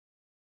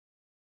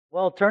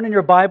Well, turn in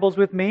your Bibles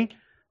with me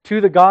to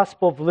the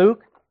Gospel of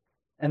Luke,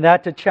 and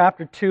that to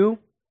chapter 2.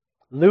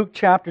 Luke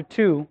chapter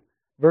 2,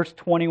 verse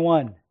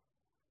 21.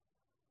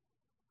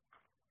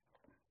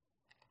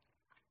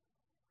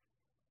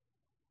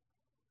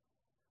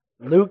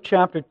 Luke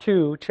chapter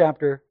 2,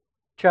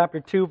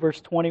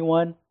 verse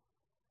 21.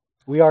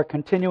 We are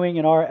continuing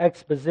in our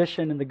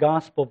exposition in the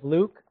Gospel of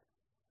Luke.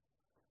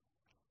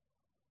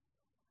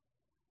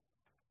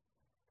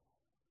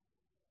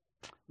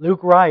 Luke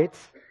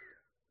writes,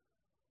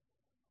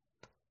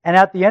 "And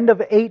at the end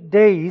of 8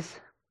 days,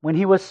 when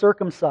he was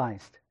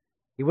circumcised,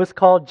 he was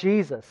called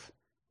Jesus,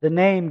 the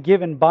name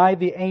given by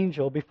the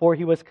angel before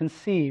he was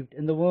conceived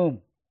in the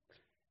womb.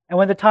 And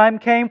when the time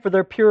came for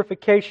their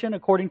purification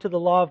according to the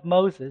law of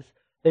Moses,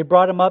 they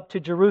brought him up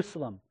to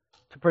Jerusalem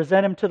to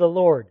present him to the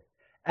Lord,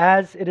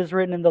 as it is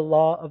written in the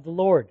law of the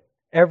Lord.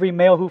 Every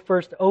male who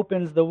first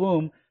opens the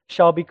womb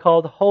shall be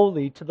called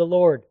holy to the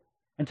Lord,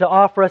 and to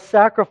offer a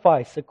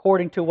sacrifice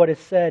according to what is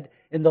said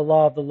in the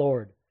law of the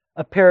Lord,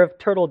 a pair of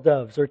turtle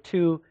doves or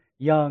 2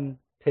 young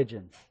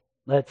pigeons."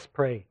 Let's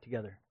pray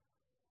together.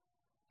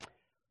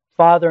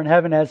 Father in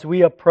heaven, as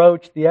we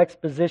approach the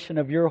exposition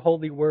of your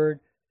holy word,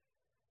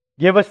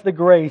 give us the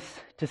grace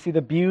to see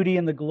the beauty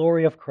and the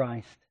glory of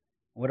Christ.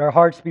 Would our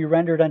hearts be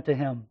rendered unto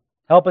Him.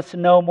 Help us to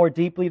know more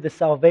deeply the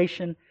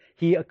salvation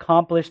He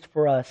accomplished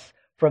for us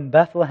from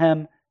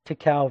Bethlehem to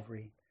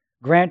Calvary.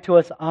 Grant to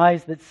us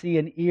eyes that see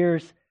and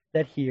ears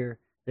that hear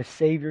the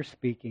Savior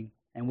speaking.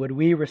 And would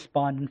we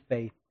respond in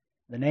faith.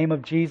 In the name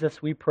of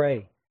Jesus we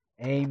pray.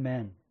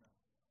 Amen.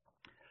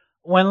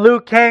 When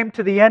Luke came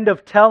to the end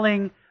of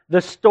telling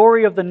the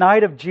story of the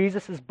night of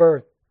Jesus'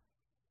 birth,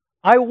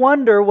 I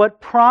wonder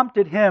what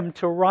prompted him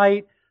to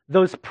write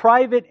those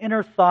private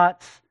inner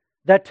thoughts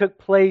that took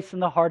place in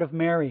the heart of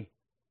Mary.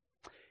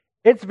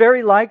 It's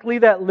very likely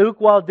that Luke,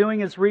 while doing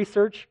his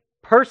research,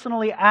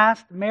 personally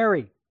asked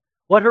Mary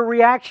what her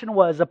reaction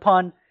was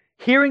upon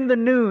hearing the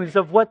news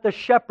of what the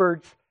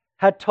shepherds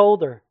had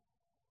told her,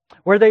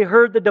 where they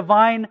heard the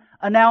divine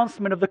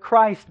announcement of the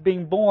Christ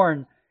being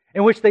born,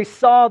 in which they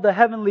saw the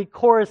heavenly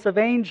chorus of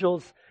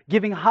angels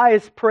giving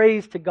highest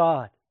praise to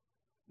God.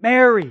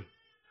 Mary,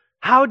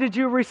 how did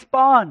you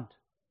respond?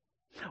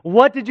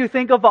 What did you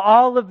think of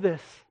all of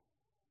this?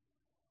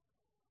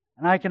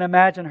 And I can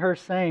imagine her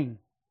saying,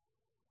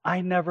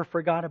 I never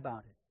forgot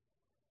about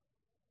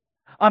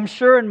it. I'm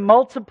sure in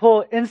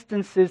multiple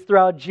instances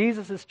throughout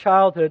Jesus'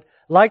 childhood,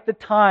 like the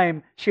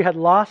time she had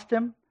lost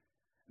him,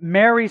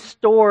 Mary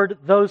stored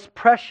those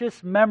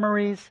precious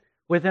memories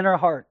within her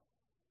heart.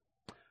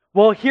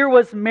 Well, here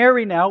was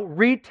Mary now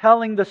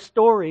retelling the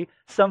story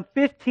some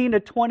 15 to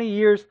 20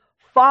 years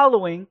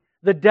following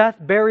the death,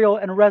 burial,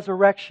 and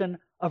resurrection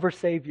of her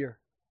Savior.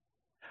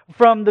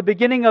 From the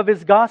beginning of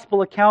his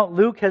gospel account,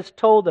 Luke has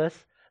told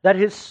us that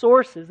his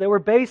sources, they were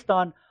based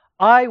on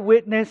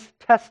eyewitness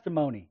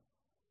testimony,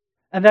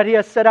 and that he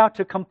has set out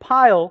to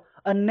compile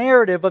a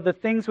narrative of the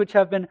things which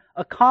have been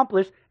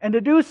accomplished, and to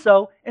do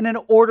so in an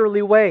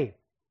orderly way.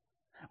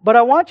 But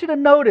I want you to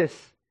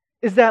notice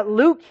is that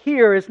Luke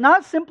here is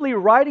not simply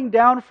writing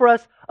down for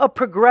us a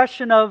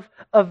progression of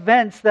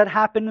events that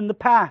happened in the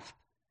past.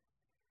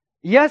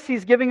 Yes,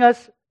 he's giving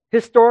us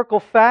historical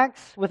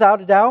facts,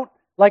 without a doubt,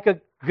 like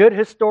a good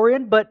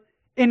historian, but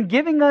in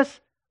giving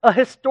us a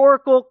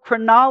historical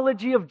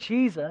chronology of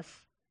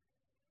Jesus,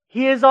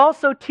 he is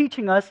also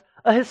teaching us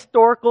a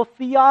historical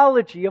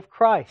theology of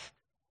Christ.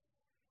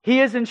 He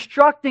is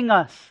instructing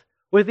us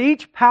with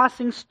each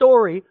passing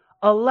story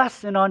a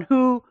lesson on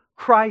who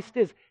Christ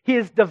is. He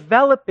is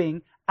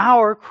developing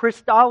our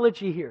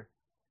Christology here.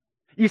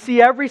 You see,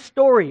 every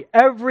story,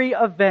 every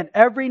event,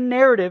 every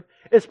narrative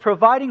is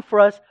providing for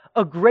us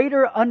a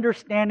greater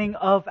understanding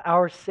of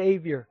our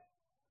Savior.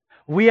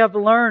 We have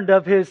learned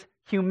of His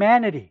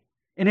humanity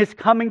in His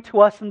coming to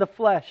us in the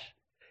flesh,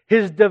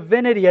 His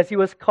divinity as He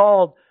was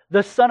called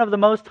the Son of the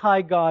Most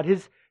High God,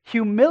 His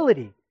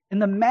humility in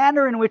the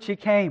manner in which He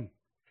came,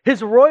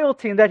 His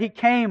royalty in that He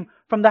came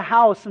from the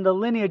house and the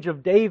lineage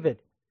of David,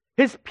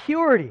 His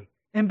purity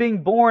in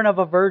being born of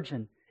a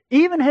virgin,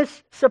 even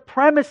His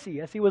supremacy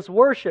as He was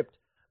worshipped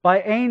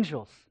by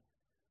angels.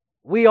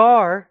 We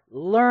are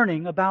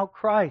learning about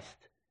Christ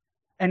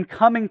and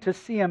coming to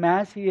see Him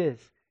as He is.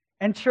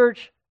 And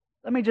church,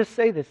 let me just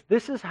say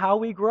this is how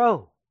we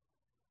grow.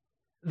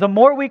 The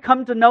more we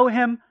come to know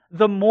Him,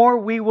 the more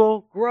we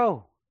will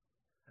grow.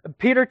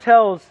 Peter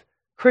tells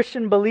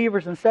Christian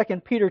believers in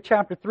 2 Peter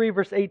chapter 3,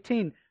 verse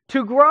 18,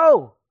 to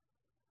grow.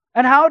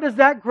 And how does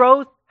that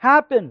growth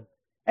happen?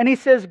 And he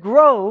says,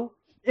 grow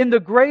in the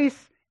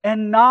grace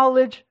and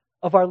knowledge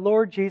of our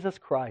Lord Jesus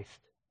Christ.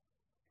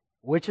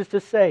 Which is to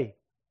say,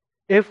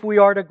 if we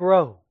are to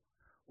grow,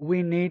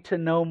 we need to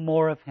know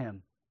more of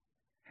Him.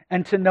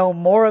 And to know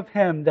more of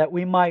Him that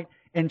we might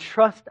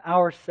entrust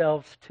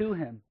ourselves to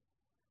Him.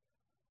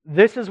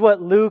 This is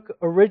what Luke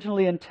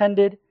originally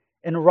intended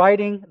in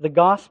writing the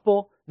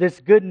gospel,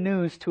 this good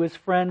news to his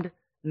friend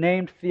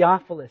named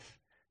Theophilus,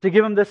 to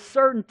give him the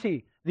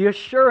certainty, the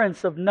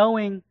assurance of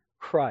knowing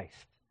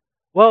Christ.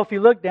 Well, if you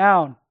look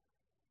down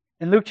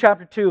in Luke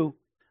chapter 2,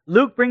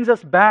 Luke brings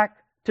us back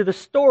to the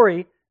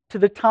story, to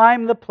the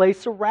time, the place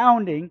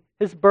surrounding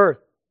his birth.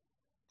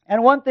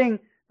 And one thing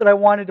that I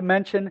wanted to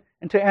mention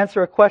and to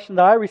answer a question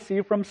that I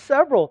received from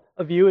several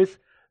of you is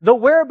the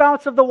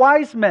whereabouts of the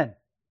wise men.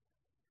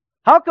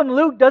 How come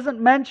he doesn't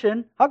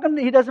mention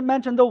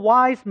the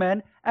wise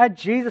men at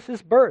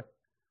Jesus' birth?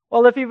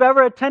 Well, if you've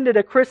ever attended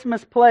a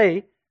Christmas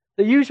play,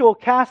 the usual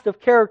cast of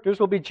characters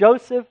will be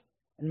Joseph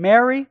and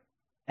Mary,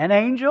 an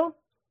angel,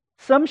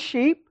 some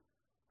sheep,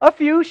 a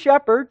few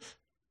shepherds,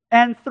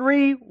 and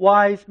 3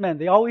 wise men.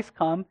 They always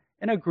come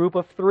in a group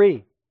of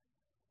 3.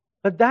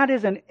 But that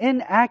is an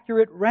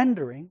inaccurate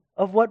rendering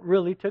of what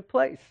really took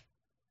place.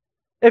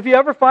 If you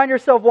ever find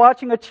yourself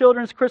watching a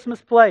children's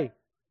Christmas play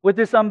with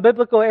this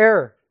unbiblical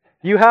error,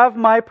 you have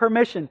my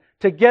permission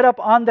to get up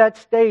on that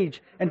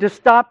stage and to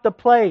stop the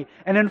play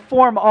and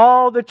inform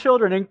all the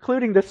children,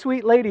 including the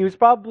sweet lady who's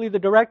probably the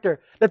director,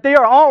 that they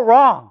are all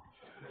wrong.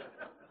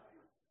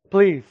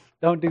 Please,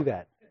 don't do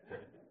that.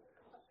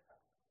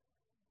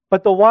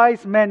 But the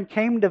wise men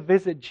came to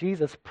visit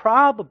Jesus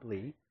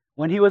probably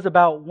when he was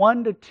about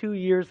 1 to 2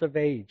 years of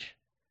age,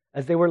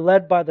 as they were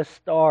led by the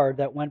star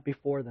that went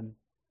before them.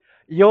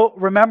 You'll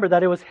remember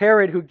that it was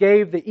Herod who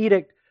gave the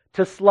edict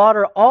to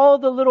slaughter all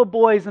the little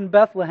boys in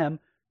Bethlehem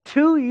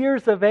 2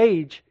 years of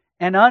age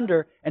and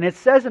under. And it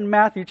says in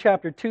Matthew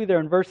chapter 2 there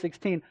in verse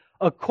 16,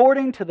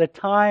 according to the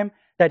time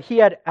that he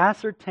had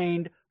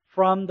ascertained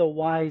from the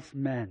wise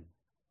men.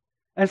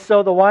 And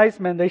so the wise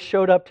men, they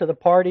showed up to the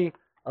party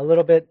a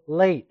little bit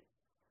late.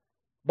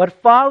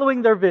 But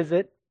following their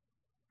visit,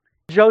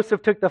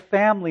 Joseph took the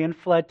family and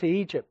fled to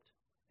Egypt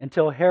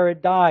until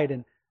Herod died,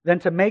 and then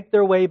to make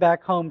their way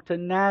back home to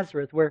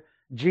Nazareth, where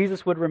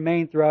Jesus would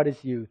remain throughout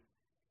his youth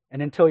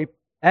and until he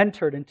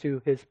entered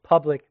into his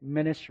public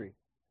ministry.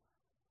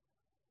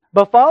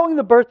 But following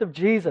the birth of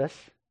Jesus,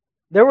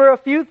 there were a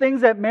few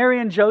things that Mary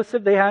and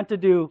Joseph, they had to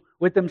do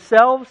with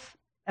themselves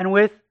and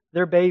with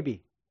their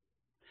baby.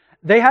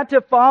 They had to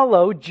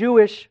follow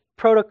Jewish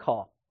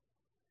protocol.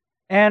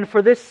 And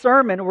for this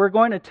sermon, we're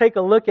going to take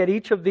a look at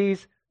each of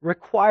these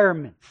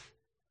requirements.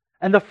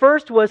 And the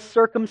first was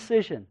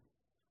circumcision.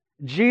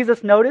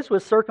 Jesus, notice,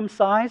 was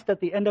circumcised at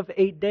the end of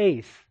 8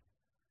 days.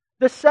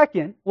 The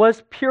second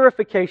was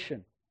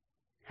purification.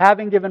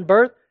 Having given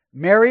birth,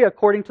 Mary,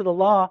 according to the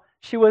law,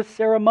 she was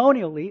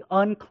ceremonially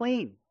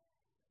unclean.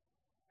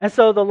 And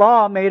so the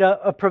law made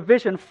a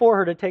provision for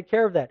her to take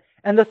care of that.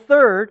 And the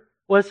third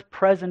was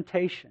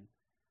presentation.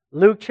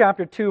 Luke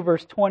chapter 2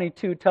 verse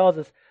 22 tells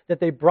us that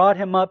they brought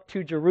him up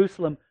to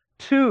Jerusalem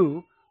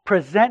to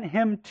present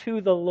him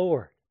to the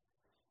Lord.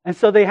 And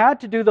so they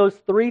had to do those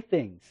 3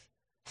 things: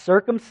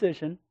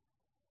 circumcision,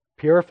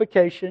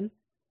 purification,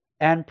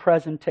 and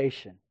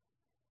presentation.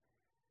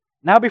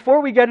 Now,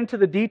 before we get into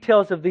the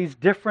details of these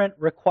different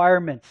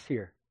requirements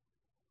here,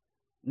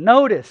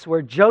 notice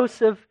where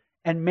Joseph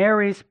and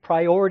Mary's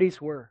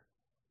priorities were.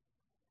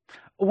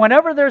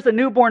 Whenever there's a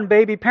newborn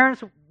baby,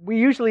 parents, we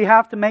usually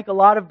have to make a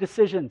lot of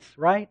decisions,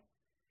 right?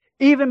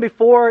 Even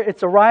before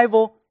its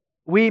arrival,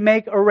 we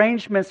make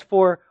arrangements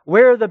for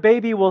where the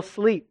baby will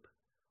sleep,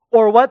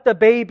 or what the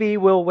baby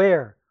will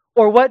wear,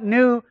 or what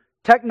new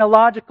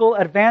technological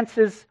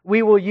advances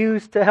we will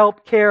use to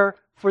help care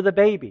for the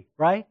baby,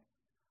 right?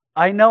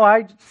 I know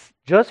I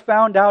just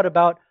found out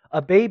about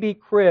a baby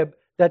crib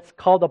that's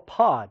called a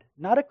pod.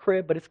 Not a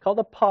crib, but it's called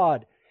a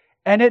pod.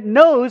 And it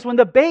knows when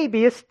the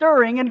baby is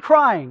stirring and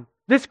crying,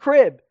 this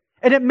crib.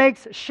 And it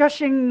makes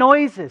shushing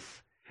noises.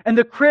 And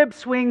the crib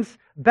swings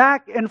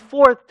back and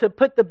forth to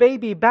put the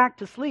baby back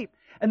to sleep.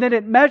 And then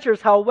it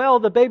measures how well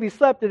the baby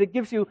slept, and it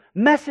gives you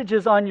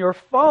messages on your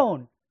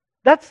phone.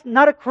 That's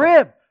not a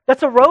crib.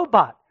 That's a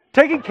robot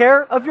taking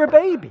care of your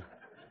baby.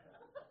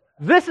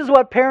 This is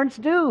what parents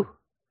do.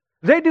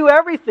 They do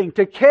everything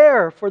to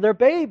care for their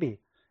baby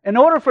in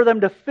order for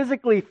them to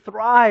physically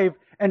thrive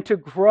and to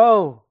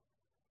grow.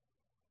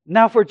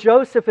 Now, for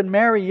Joseph and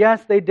Mary,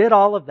 yes, they did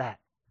all of that.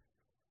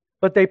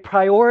 But they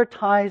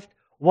prioritized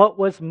what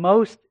was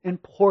most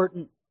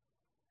important,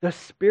 the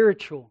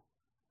spiritual.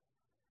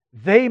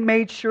 They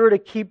made sure to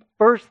keep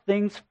first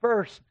things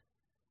first,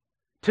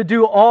 to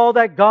do all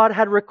that God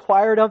had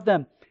required of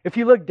them. If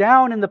you look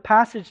down in the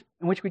passage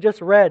in which we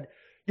just read,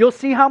 you'll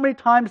see how many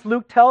times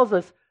Luke tells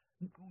us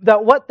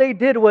that what they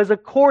did was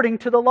according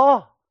to the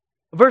law.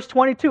 Verse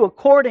 22,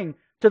 according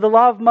to the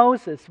law of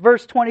Moses.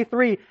 Verse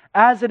 23,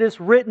 as it is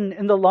written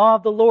in the law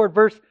of the Lord.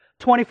 Verse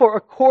 24,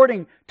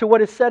 according to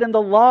what is said in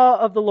the law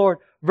of the Lord.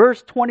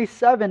 Verse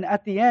 27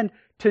 at the end,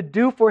 to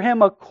do for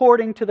him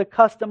according to the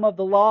custom of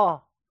the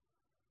law.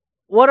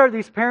 What are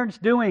these parents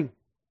doing?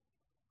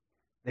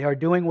 They are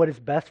doing what is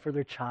best for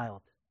their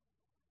child,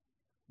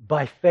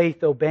 by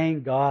faith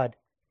obeying God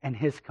and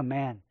His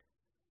command.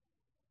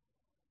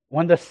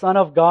 When the Son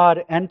of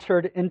God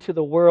entered into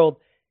the world,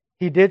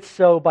 He did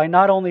so by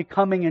not only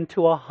coming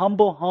into a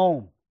humble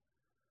home,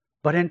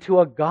 but into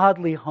a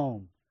godly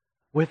home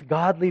with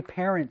godly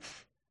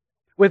parents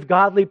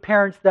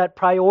that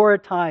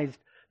prioritized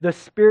the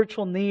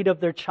spiritual need of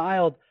their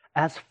child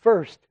as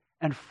first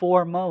and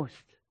foremost.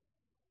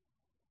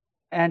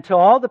 And to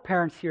all the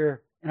parents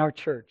here in our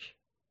church,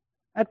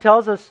 that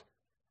tells us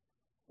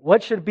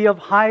What should be of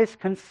highest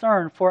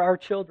concern for our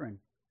children?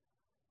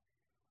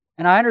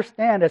 And I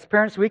understand as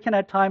parents we can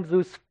at times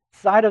lose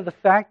sight of the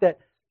fact that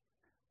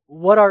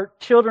what our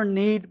children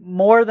need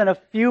more than a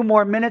few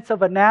more minutes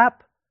of a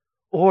nap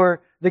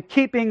or the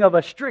keeping of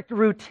a strict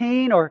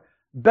routine or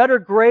better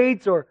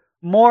grades or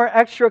more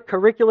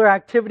extracurricular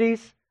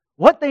activities.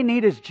 What they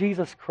need is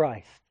Jesus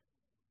Christ.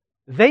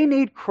 They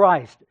need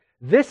Christ.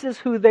 This is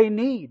who they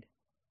need.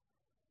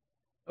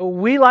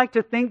 We like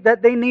to think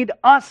that they need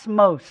us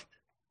most.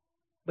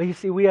 But you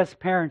see, we as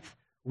parents,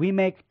 we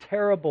make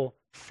terrible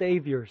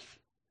saviors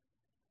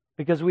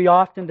because we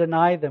often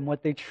deny them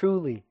what they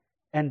truly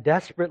and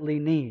desperately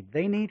need.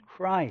 They need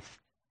Christ.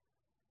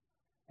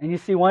 And you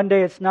see, one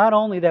day it's not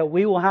only that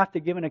we will have to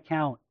give an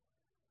account,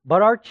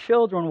 but our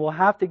children will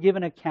have to give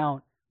an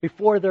account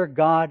before their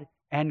God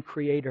and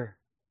Creator.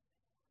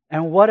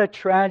 And what a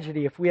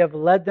tragedy if we have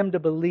led them to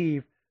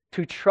believe,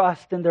 to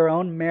trust in their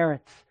own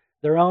merits,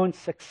 their own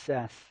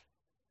success,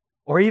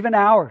 or even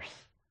ours,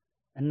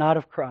 and not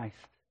of Christ.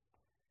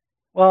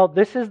 Well,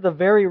 this is the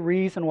very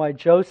reason why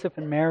Joseph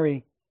and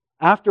Mary,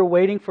 after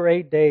waiting for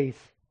 8 days,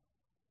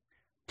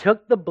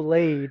 took the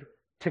blade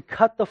to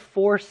cut the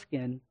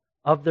foreskin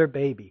of their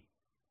baby.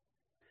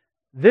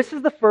 This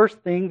is the first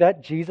thing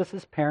that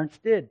Jesus' parents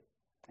did.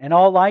 In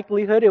all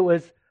likelihood, it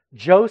was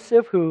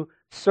Joseph who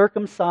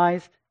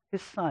circumcised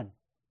his son.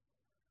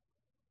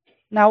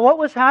 Now, what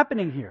was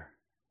happening here?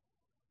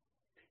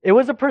 It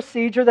was a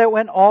procedure that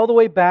went all the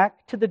way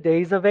back to the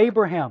days of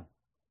Abraham,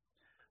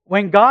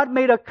 when God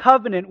made a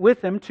covenant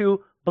with him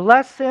to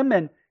bless him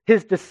and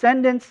his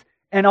descendants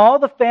and all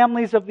the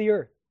families of the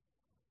earth.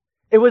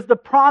 It was the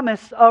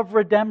promise of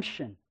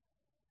redemption.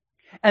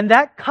 And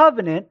that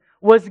covenant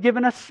was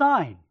given a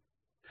sign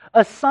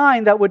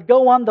that would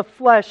go on the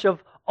flesh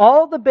of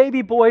all the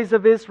baby boys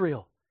of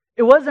Israel.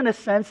 It was, in a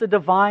sense, a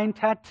divine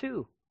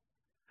tattoo.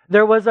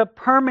 There was a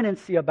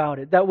permanency about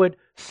it that would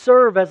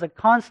serve as a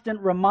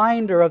constant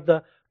reminder of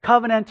the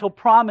covenantal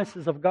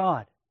promises of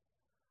God.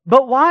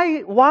 But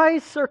why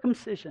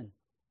circumcision?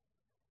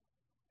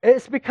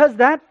 It's because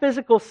that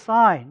physical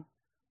sign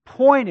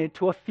pointed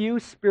to a few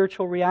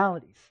spiritual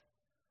realities.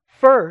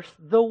 First,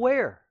 the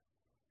where.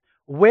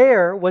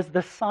 Where was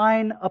the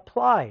sign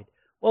applied?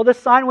 Well, the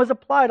sign was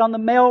applied on the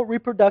male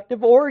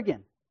reproductive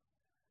organ,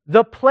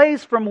 the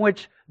place from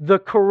which the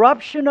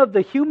corruption of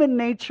the human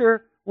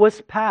nature was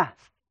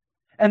passed,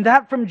 and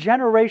that from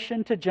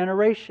generation to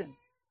generation.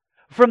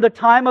 From the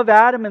time of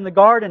Adam in the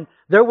garden,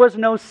 there was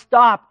no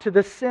stop to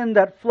the sin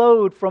that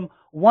flowed from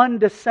one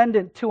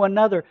descendant to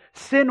another.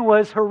 Sin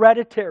was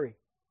hereditary.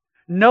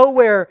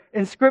 Nowhere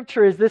in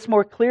Scripture is this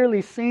more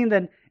clearly seen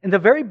than in the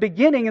very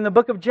beginning in the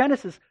book of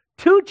Genesis,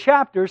 2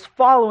 chapters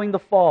following the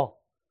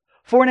fall.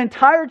 For an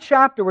entire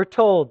chapter we're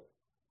told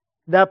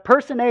that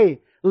person A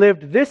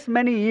lived this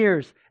many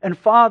years and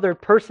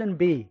fathered person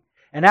B.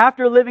 And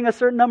after living a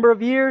certain number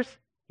of years,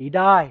 he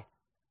died.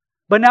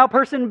 But now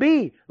person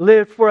B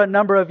lived for a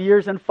number of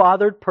years and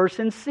fathered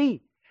person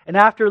C. And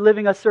after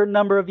living a certain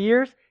number of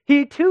years,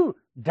 he too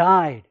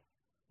died.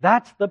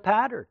 That's the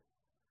pattern.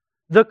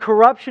 The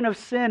corruption of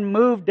sin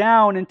moved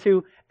down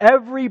into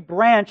every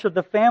branch of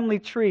the family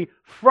tree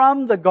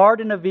from the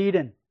Garden of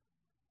Eden.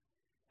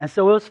 And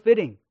so it was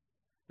fitting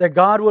that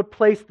God would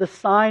place the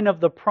sign of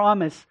the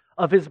promise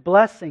of His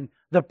blessing,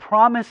 the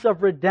promise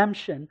of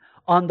redemption,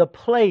 on the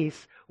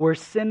place where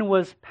sin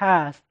was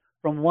passed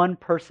from one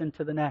person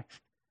to the next.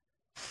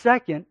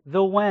 Second,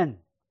 the when.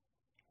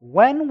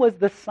 When was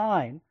the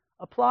sign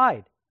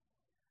applied?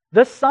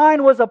 The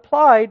sign was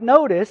applied,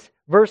 notice,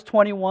 verse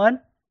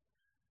 21,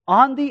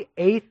 on the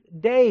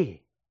 8th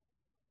day.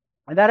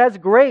 And that has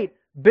great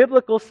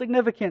biblical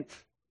significance.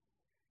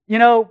 You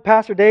know,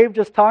 Pastor Dave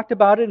just talked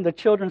about it in the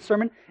children's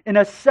sermon. In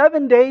a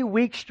 7-day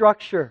week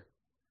structure,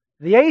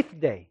 the 8th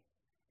day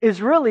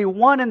is really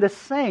one and the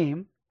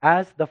same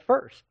as the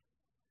first.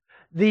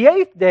 The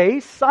 8th day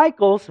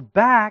cycles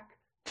back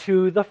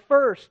to the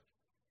first.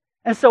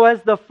 And so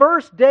as the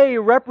first day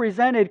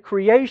represented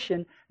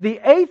creation,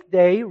 the 8th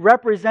day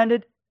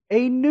represented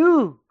a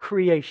new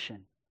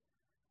creation.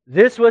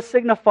 This was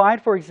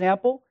signified, for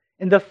example,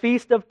 in the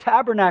Feast of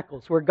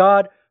Tabernacles, where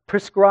God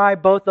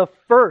prescribed both a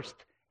first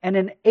and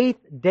an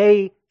 8th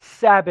day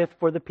Sabbath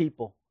for the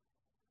people.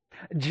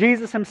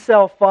 Jesus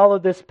Himself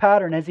followed this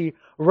pattern as He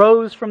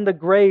rose from the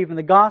grave, and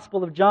the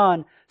Gospel of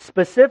John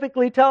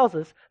specifically tells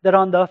us that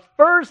on the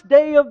first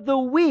day of the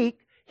week,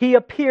 He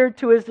appeared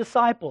to His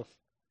disciples.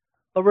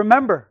 But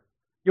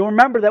you'll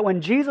remember that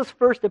when Jesus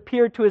first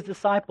appeared to His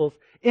disciples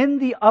in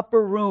the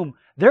upper room,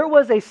 there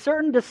was a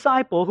certain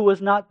disciple who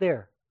was not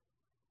there.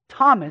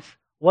 Thomas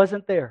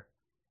wasn't there.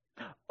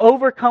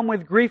 Overcome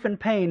with grief and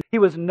pain, he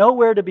was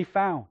nowhere to be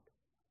found.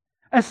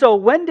 And so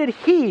when did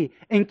he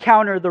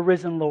encounter the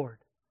risen Lord?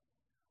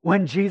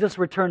 When Jesus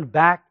returned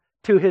back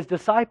to His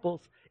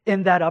disciples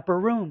in that upper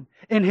room,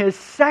 in His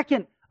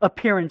second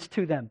appearance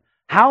to them.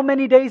 How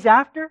many days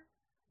after?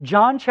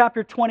 John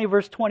chapter 20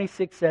 verse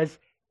 26 says,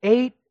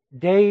 8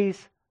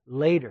 days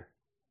later.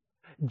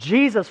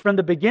 Jesus, from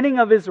the beginning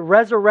of His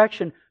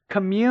resurrection,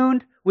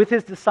 communed with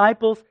His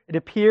disciples, it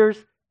appears,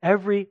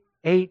 every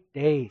 8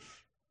 days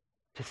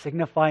to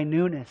signify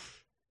newness,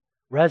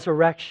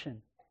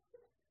 resurrection,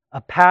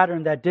 a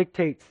pattern that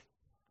dictates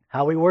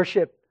how we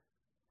worship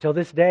till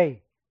this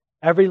day.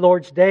 Every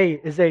Lord's Day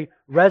is a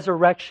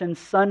resurrection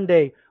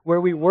Sunday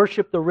where we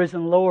worship the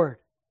risen Lord.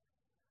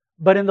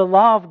 But in the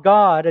law of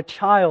God, a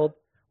child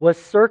was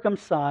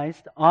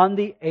circumcised on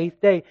the 8th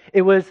day.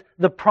 It was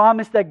the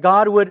promise that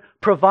God would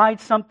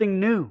provide something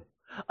new,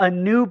 a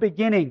new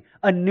beginning,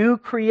 a new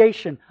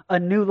creation, a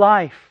new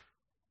life.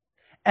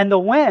 And the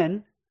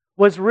when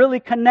was really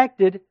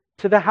connected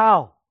to the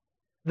how,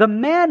 the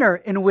manner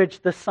in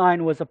which the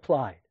sign was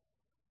applied,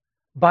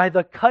 by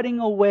the cutting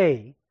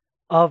away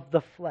of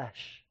the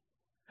flesh.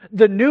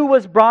 The new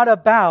was brought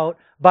about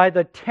by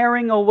the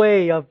tearing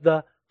away of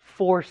the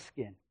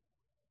foreskin.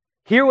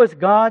 Here was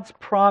God's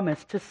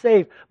promise to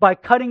save by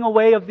cutting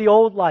away of the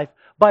old life,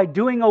 by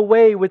doing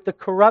away with the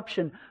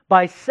corruption,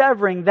 by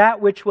severing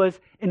that which was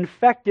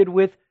infected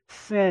with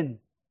sin.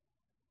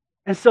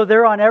 And so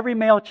there on every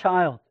male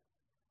child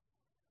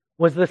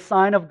was the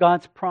sign of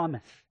God's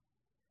promise,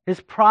 His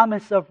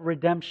promise of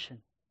redemption.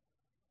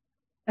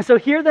 And so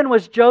here then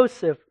was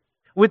Joseph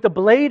with the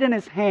blade in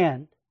his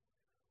hand,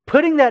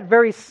 putting that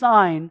very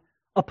sign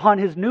upon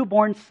his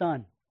newborn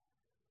son.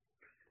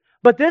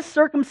 But this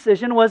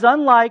circumcision was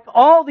unlike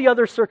all the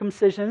other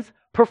circumcisions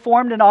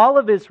performed in all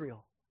of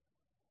Israel.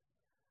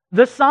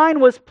 The sign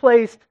was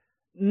placed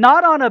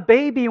not on a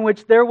baby in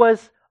which there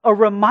was a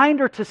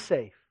reminder to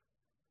save,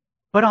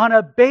 but on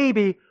a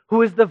baby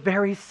who is the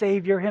very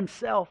Savior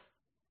Himself,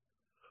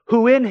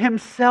 who in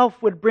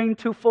Himself would bring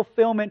to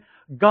fulfillment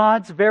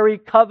God's very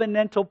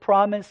covenantal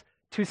promise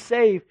to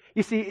save.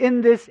 You see,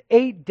 in this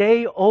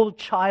 8-day-old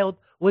child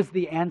was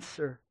the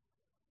answer.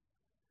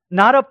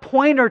 Not a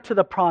pointer to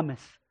the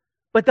promise,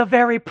 but the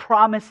very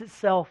promise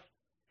itself,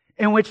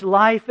 in which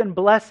life and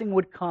blessing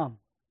would come.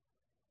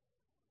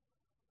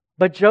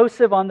 But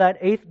Joseph, on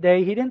that 8th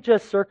day, he didn't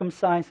just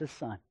circumcise his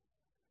son,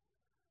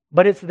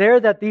 but it's there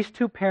that these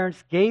two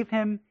parents gave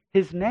him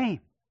his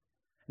name.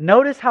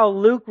 Notice how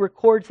Luke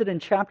records it in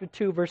chapter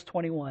 2, verse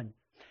 21.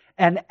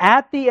 And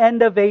at the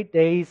end of 8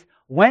 days,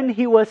 when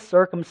he was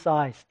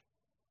circumcised,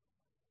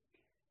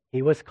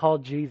 he was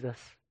called Jesus.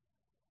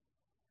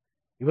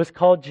 He was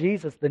called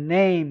Jesus, the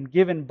name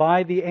given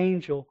by the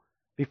angel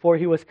before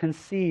he was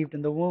conceived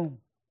in the womb.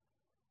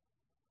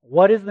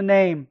 What is the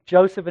name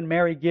Joseph and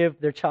Mary give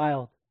their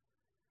child?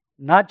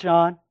 Not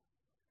John,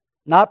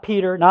 not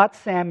Peter, not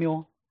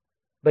Samuel,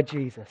 but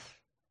Jesus.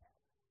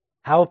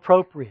 How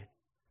appropriate,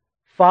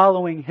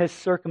 following his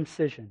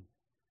circumcision,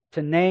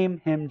 to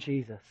name him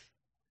Jesus.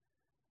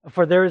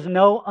 For there is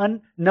no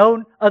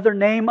other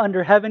name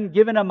under heaven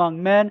given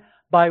among men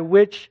by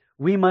which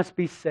we must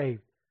be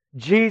saved.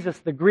 Jesus,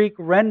 the Greek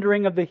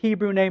rendering of the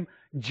Hebrew name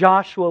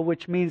Joshua,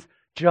 which means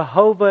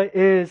Jehovah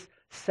is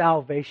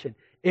salvation.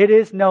 It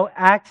is no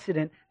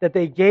accident that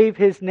they gave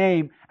his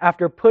name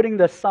after putting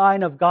the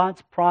sign of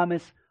God's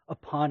promise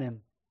upon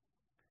him.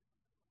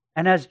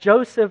 And as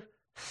Joseph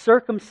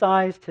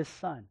circumcised his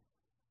son,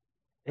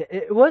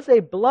 it was a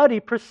bloody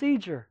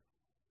procedure.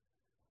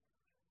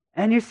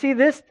 And you see,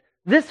 this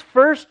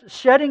first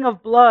shedding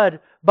of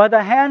blood by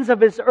the hands of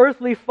his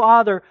earthly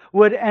father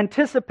would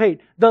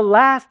anticipate the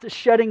last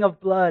shedding of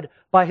blood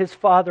by his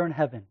Father in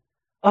heaven.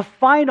 A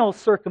final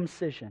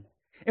circumcision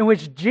in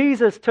which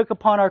Jesus took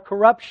upon our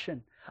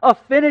corruption. A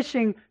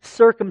finishing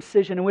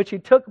circumcision in which He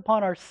took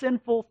upon our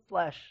sinful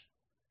flesh.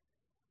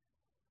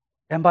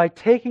 And by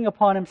taking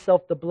upon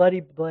Himself the bloody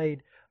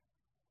blade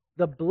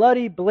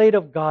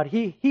of God,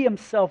 He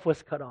Himself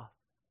was cut off.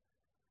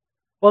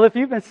 Well, if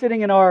you've been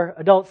sitting in our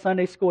adult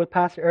Sunday school with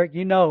Pastor Eric,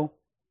 you know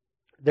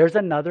there's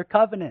another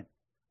covenant.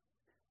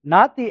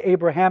 Not the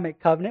Abrahamic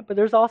covenant, but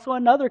there's also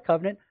another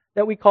covenant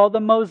that we call the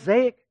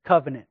Mosaic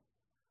covenant.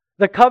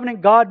 The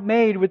covenant God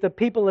made with the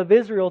people of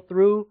Israel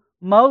through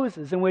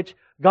Moses, in which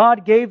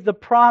God gave the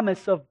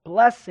promise of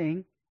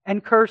blessing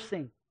and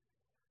cursing.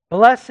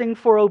 Blessing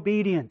for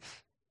obedience,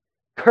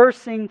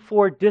 cursing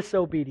for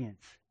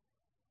disobedience.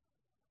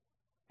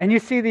 And you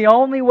see, the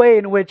only way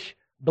in which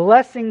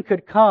blessing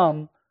could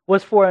come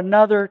was for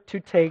another to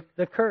take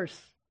the curse.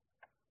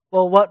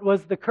 Well, what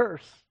was the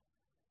curse?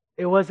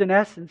 It was, in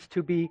essence,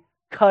 to be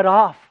cut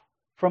off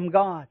from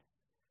God,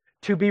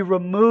 to be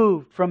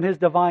removed from His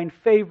divine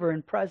favor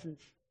and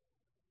presence.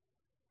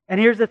 And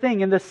here's the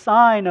thing, in the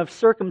sign of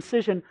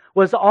circumcision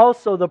was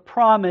also the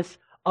promise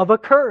of a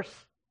curse.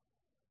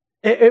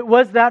 It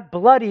was that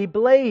bloody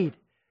blade.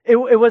 It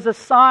was a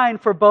sign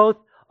for both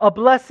a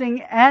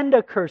blessing and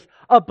a curse.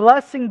 A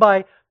blessing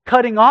by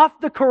cutting off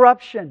the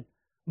corruption,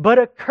 but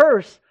a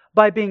curse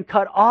by being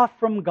cut off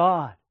from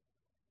God.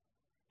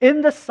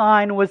 In the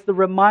sign was the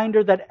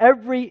reminder that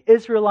every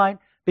Israelite,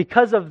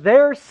 because of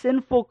their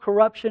sinful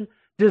corruption,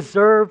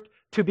 deserved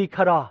to be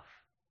cut off.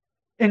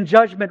 In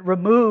judgment,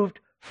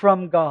 removed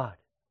from God.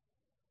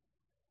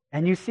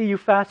 And you see, you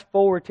fast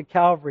forward to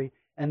Calvary,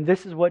 and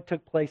this is what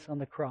took place on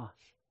the cross.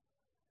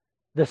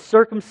 The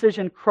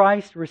circumcision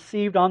Christ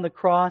received on the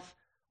cross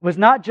was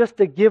not just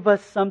to give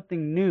us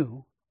something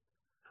new,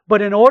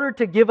 but in order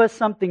to give us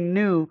something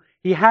new,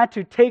 He had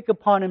to take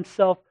upon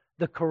Himself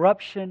the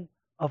corruption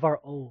of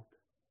our old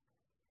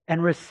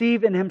and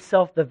receive in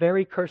Himself the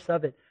very curse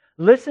of it.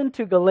 Listen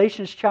to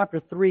Galatians chapter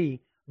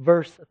 3,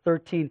 verse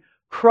 13.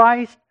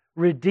 Christ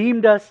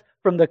redeemed us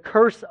from the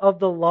curse of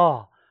the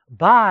law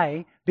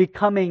by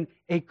becoming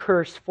a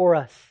curse for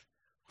us.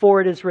 For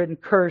it is written,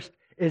 cursed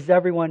is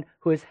everyone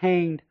who is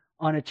hanged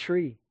on a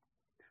tree.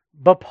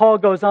 But Paul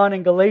goes on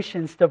in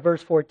Galatians to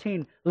verse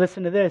 14.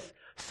 Listen to this.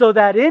 So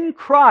that in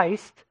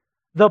Christ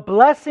the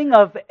blessing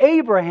of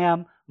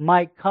Abraham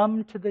might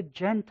come to the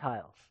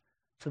Gentiles,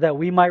 so that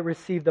we might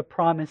receive the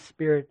promised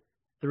Spirit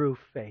through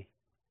faith.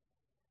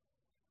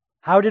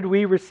 How did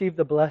we receive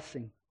the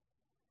blessing?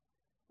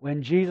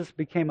 When Jesus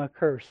became a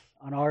curse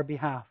on our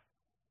behalf.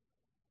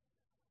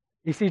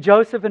 You see,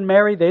 Joseph and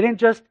Mary, they didn't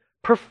just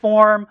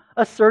perform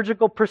a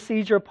surgical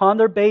procedure upon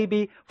their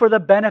baby for the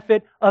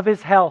benefit of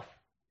his health,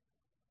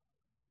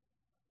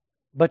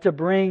 but to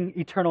bring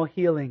eternal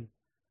healing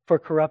for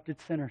corrupted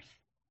sinners.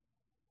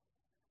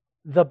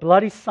 The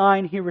bloody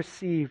sign he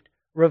received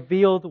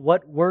revealed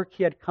what work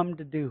he had come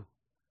to do.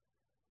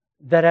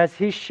 That as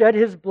he shed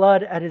his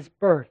blood at his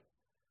birth,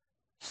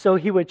 so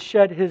he would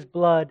shed his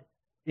blood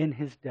in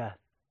his death.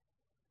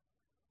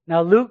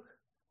 Now Luke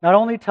not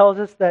only tells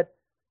us that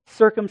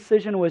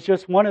circumcision was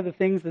just one of the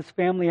things this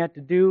family had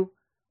to do.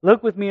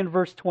 Look with me in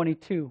verse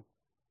 22.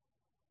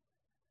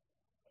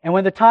 And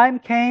when the time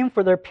came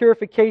for their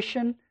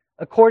purification,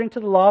 according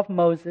to the law of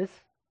Moses,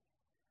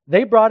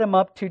 they brought him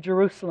up to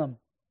Jerusalem.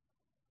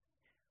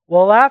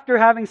 Well, after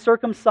having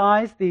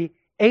circumcised the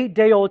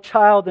 8-day-old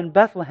child in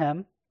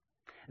Bethlehem,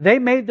 they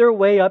made their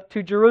way up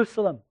to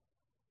Jerusalem.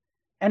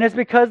 And it's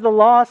because the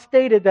law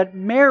stated that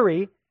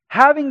Mary,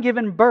 having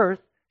given birth,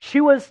 she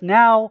was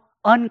now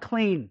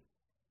unclean.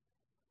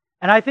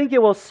 And I think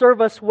it will serve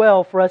us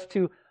well for us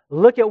to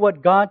look at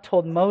what God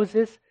told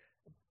Moses.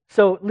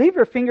 So leave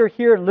your finger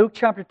here in Luke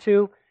chapter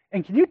 2,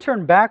 and can you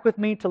turn back with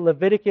me to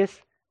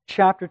Leviticus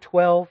chapter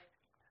 12?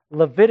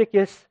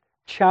 Leviticus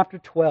chapter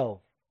 12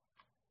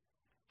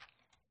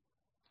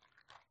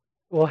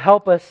 will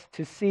help us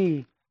to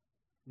see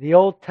the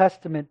Old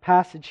Testament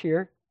passage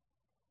here.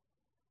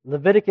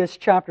 Leviticus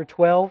chapter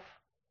 12.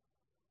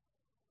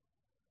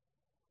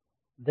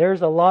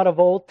 There's a lot of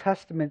Old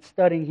Testament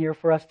studying here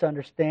for us to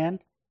understand.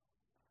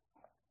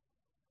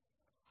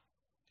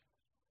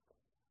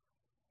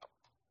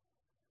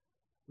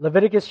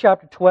 Leviticus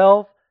chapter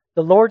 12,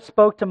 the Lord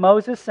spoke to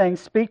Moses, saying,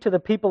 speak to the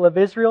people of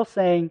Israel,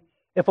 saying,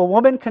 if a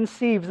woman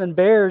conceives and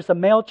bears a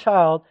male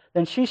child,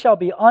 then she shall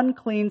be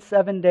unclean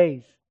 7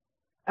 days,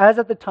 as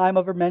at the time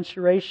of her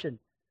menstruation.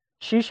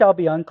 She shall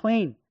be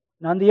unclean.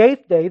 And on the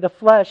 8th day, the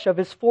flesh of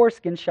his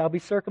foreskin shall be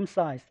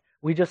circumcised.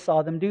 We just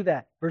saw them do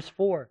that. Verse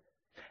 4.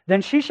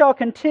 Then she shall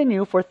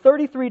continue for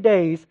 33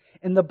 days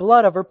in the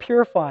blood of her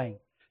purifying.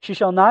 She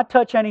shall not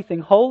touch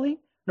anything holy,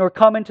 nor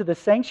come into the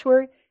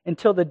sanctuary,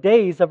 until the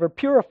days of her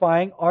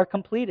purifying are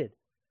completed.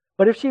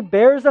 But if she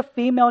bears a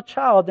female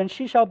child, then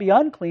she shall be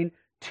unclean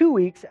 2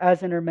 weeks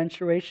as in her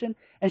menstruation,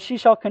 and she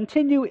shall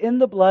continue in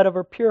the blood of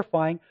her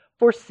purifying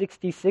for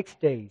 66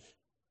 days.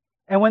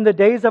 And when the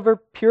days of her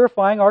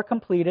purifying are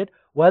completed,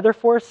 whether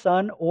for a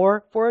son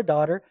or for a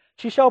daughter,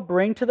 she shall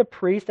bring to the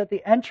priest at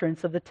the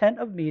entrance of the tent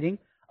of meeting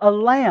a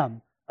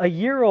lamb, a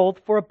year old,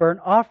 for a burnt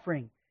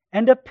offering,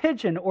 and a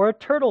pigeon or a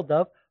turtle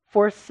dove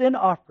for a sin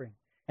offering.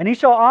 And he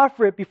shall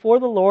offer it before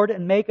the Lord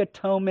and make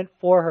atonement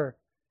for her.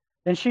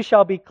 Then she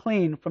shall be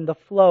clean from the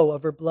flow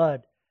of her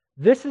blood.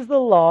 This is the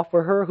law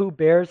for her who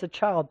bears a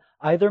child,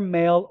 either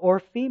male or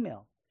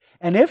female.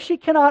 And if she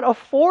cannot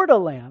afford a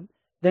lamb,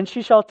 then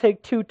she shall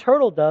take 2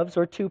 turtle doves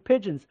or 2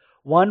 pigeons,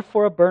 one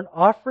for a burnt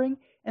offering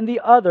and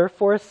the other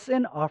for a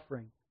sin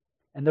offering.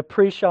 And the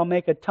priest shall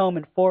make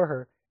atonement for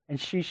her, and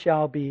she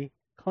shall be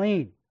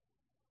clean.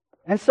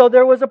 And so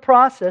there was a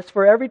process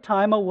for every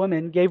time a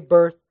woman gave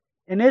birth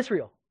in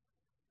Israel.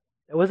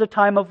 It was a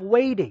time of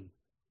waiting,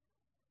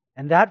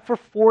 and that for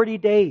 40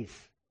 days.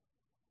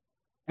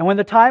 And when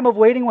the time of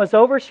waiting was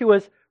over, she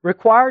was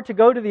required to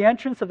go to the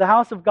entrance of the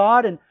house of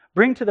God and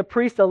bring to the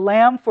priest a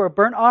lamb for a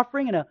burnt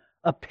offering and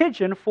a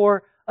pigeon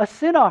for a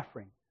sin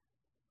offering.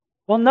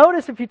 Well,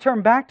 notice if you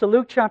turn back to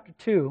Luke chapter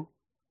 2,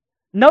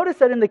 notice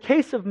that in the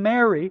case of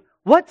Mary,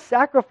 what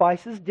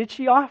sacrifices did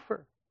she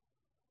offer?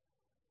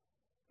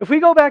 If we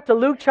go back to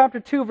Luke chapter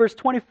 2, verse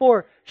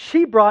 24,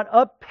 she brought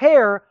a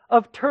pair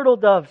of turtle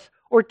doves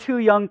or 2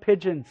 young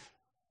pigeons,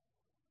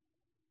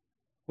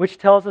 which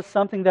tells us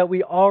something that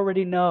we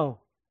already know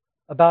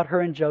about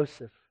her and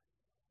Joseph.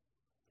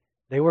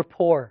 They were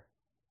poor.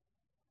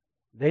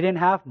 They didn't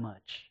have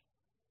much.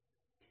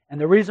 And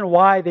the reason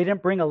why they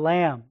didn't bring a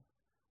lamb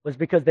was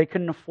because they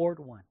couldn't afford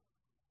one.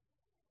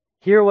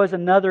 Here was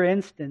another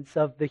instance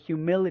of the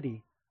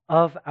humility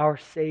of our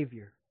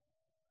Savior,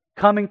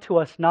 coming to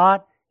us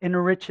not in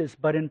riches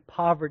but in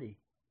poverty.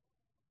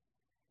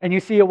 And you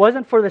see, it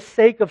wasn't for the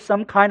sake of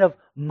some kind of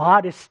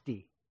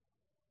modesty,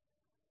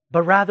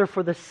 but rather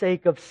for the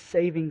sake of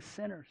saving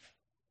sinners.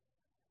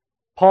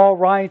 Paul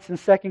writes in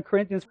 2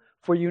 Corinthians,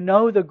 for you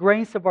know the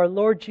grace of our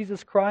Lord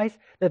Jesus Christ,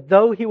 that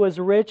though He was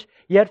rich,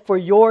 yet for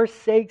your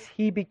sakes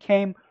He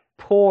became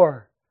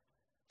poor,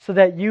 so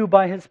that you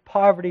by His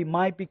poverty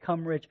might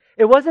become rich.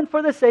 It wasn't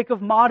for the sake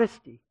of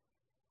modesty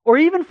or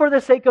even for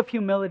the sake of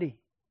humility.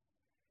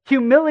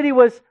 Humility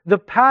was the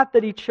path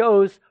that He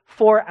chose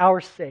for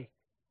our sake.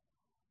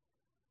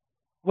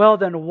 Well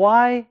then,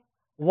 why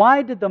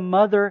did the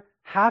mother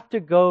have to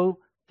go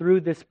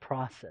through this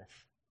process?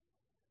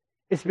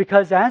 It's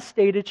because, as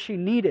stated, she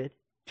needed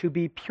to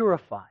be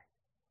purified.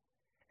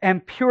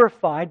 And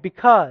purified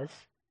because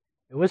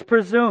it was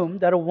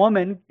presumed that a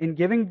woman in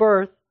giving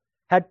birth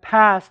had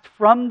passed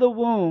from the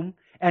womb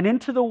and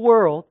into the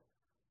world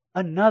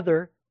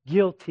another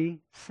guilty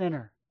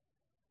sinner.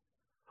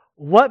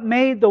 What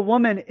made the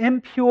woman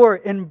impure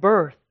in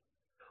birth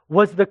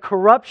was the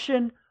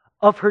corruption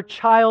of her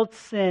child's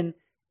sin,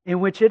 in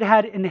which it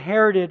had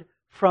inherited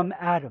from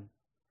Adam.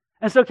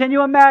 And so can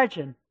you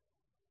imagine,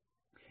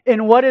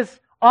 in what is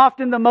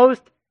often the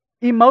most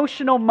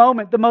emotional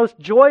moment, the most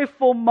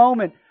joyful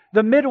moment,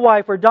 the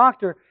midwife or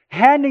doctor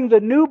handing the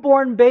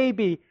newborn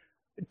baby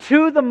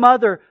to the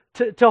mother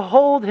to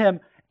hold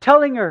him,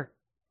 telling her,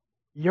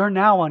 "You're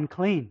now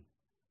unclean."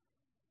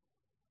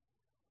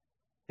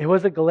 It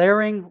was a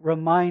glaring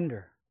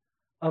reminder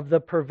of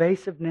the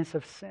pervasiveness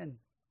of sin.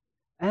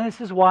 And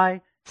this is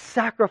why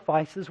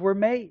sacrifices were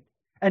made.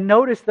 And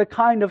notice the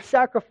kind of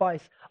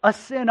sacrifice, a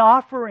sin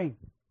offering.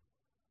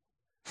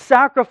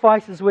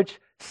 Sacrifices which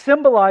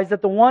symbolize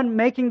that the one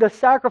making the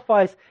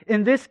sacrifice,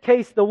 in this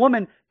case the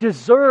woman,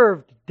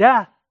 deserved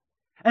death.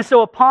 And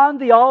so upon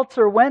the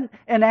altar went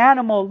an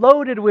animal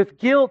loaded with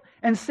guilt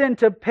and sin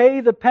to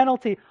pay the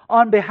penalty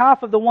on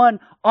behalf of the one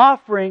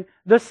offering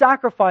the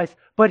sacrifice.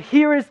 But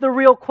here is the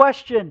real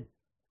question.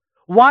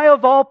 Why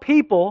of all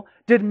people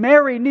did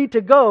Mary need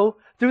to go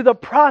through the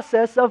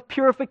process of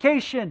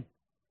purification?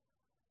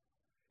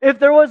 If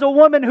there was a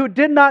woman who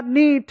did not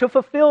need to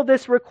fulfill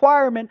this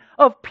requirement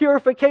of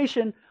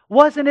purification,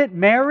 wasn't it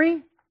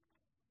Mary?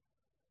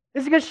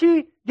 It's because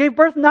she gave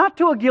birth not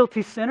to a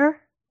guilty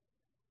sinner,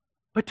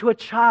 but to a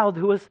child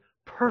who was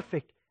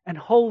perfect and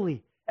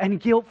holy and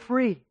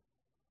guilt-free.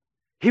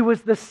 He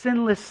was the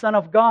sinless Son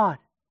of God.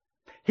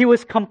 He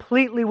was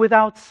completely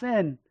without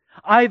sin,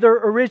 either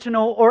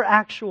original or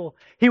actual.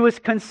 He was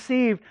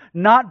conceived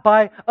not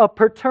by a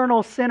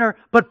paternal sinner,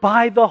 but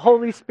by the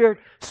Holy Spirit.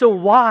 So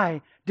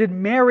why did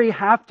Mary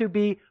have to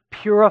be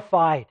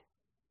purified?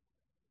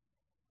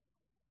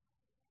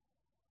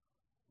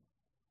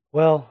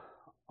 Well,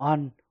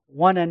 on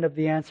one end of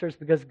the answer is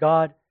because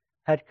God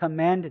had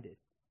commanded it.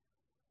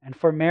 And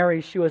for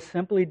Mary, she was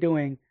simply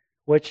doing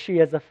what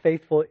she as a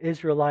faithful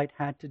Israelite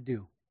had to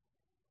do.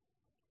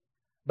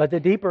 But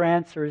the deeper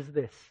answer is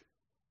this.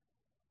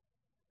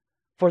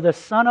 For the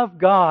Son of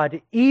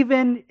God,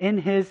 even in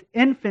His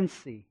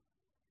infancy,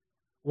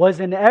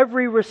 was in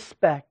every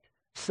respect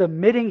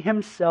submitting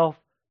Himself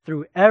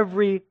through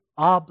every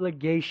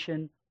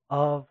obligation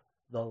of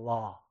the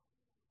law.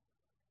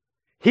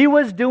 He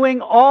was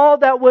doing all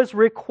that was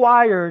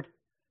required,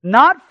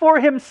 not for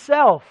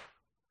Himself,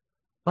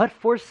 but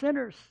for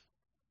sinners.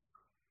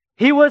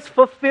 He was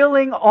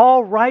fulfilling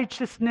all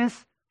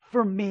righteousness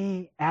for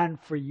me and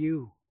for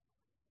you.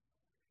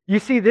 You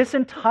see, this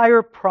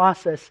entire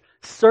process,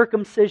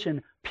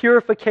 circumcision,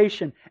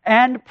 purification,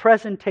 and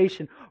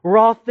presentation, were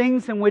all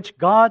things in which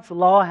God's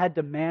law had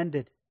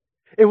demanded.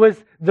 It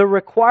was the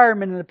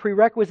requirement and the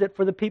prerequisite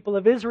for the people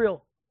of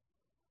Israel.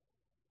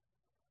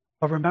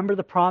 But remember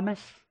the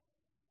promise?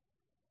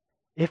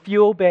 If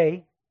you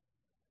obey,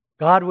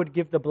 God would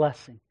give the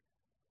blessing.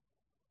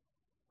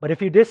 But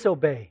if you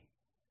disobey,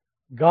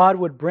 God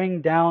would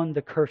bring down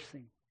the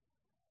cursing.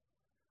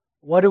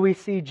 What do we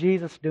see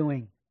Jesus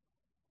doing?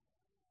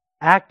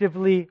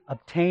 Actively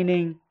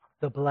obtaining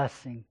the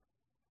blessing.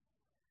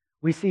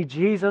 We see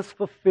Jesus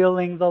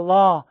fulfilling the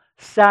law,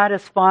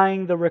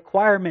 satisfying the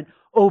requirement,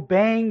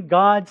 obeying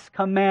God's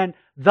command,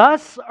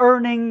 thus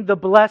earning the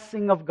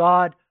blessing of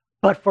God.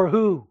 But for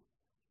who?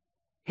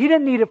 He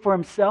didn't need it for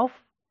Himself.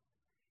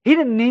 He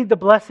didn't need the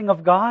blessing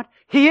of God.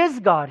 He is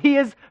God. He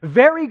is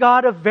very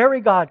God of very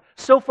God.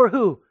 So for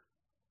who?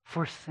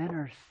 For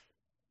sinners.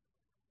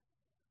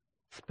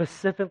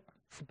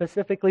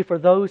 Specifically for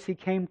those He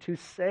came to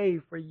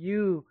save, for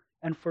you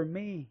and for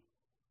me.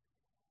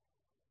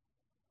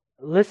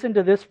 Listen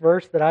to this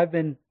verse that I've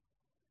been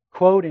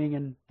quoting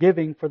and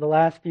giving for the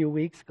last few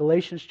weeks.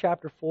 Galatians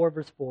chapter 4,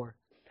 verse 4.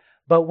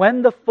 But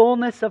when the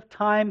fullness of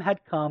time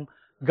had come,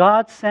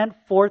 God sent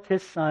forth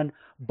His Son,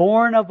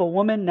 born of a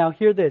woman. Now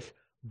hear this.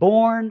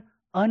 Born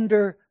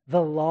under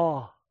the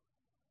law.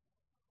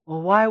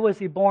 Well, why was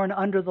He born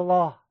under the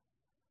law?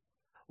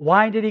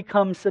 Why did He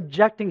come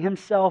subjecting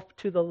Himself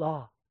to the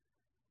law?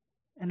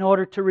 In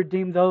order to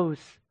redeem those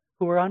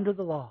who were under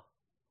the law.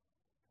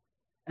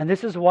 And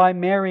this is why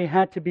Mary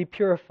had to be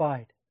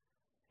purified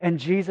and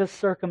Jesus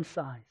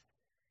circumcised,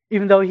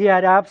 even though He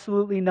had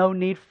absolutely no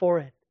need for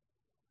it.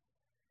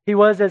 He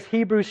was, as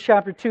Hebrews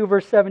chapter 2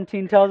 verse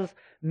 17 tells us,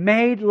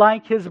 made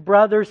like His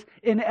brothers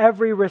in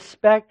every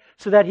respect,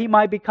 so that He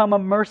might become a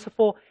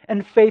merciful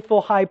and faithful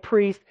high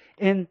priest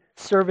in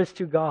service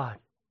to God.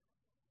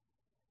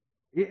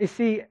 You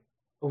see,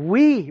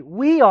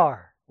 we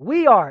are,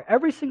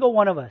 every single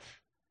one of us,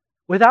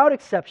 without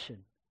exception,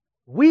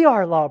 we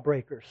are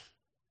lawbreakers.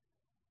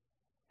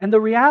 And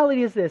the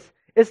reality is this.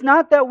 It's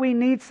not that we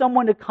need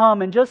someone to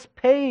come and just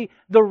pay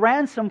the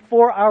ransom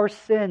for our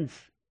sins.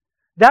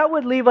 That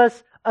would leave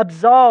us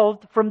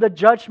absolved from the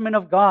judgment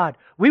of God.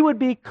 We would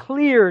be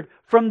cleared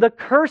from the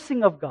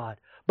cursing of God.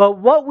 But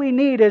what we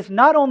need is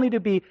not only to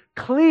be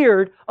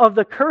cleared of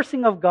the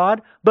cursing of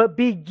God, but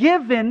be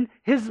given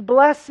His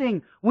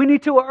blessing. We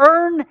need to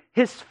earn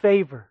His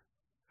favor.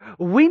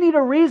 We need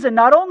a reason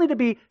not only to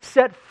be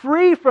set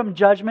free from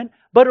judgment,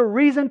 but a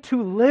reason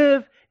to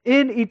live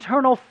in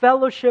eternal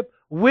fellowship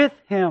with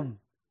Him.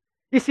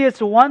 You see,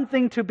 it's one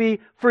thing to be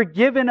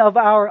forgiven of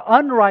our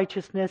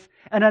unrighteousness,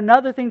 and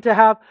another thing to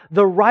have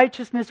the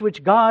righteousness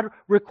which God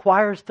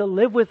requires to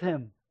live with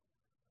Him.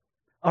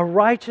 A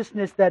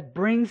righteousness that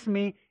brings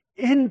me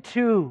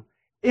into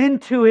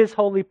His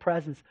holy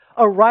presence.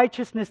 A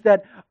righteousness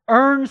that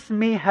earns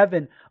me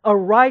heaven. A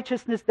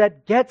righteousness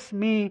that gets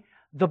me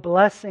the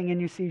blessing. And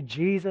you see,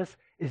 Jesus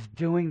is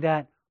doing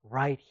that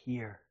right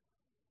here.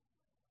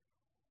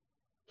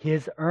 He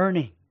is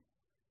earning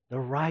the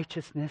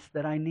righteousness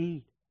that I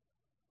need.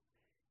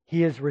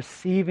 He is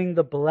receiving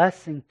the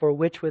blessing for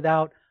which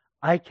without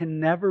I can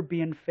never be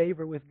in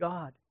favor with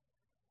God.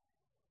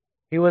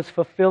 He was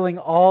fulfilling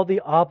all the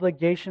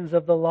obligations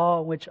of the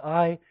law which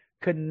I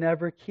could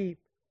never keep.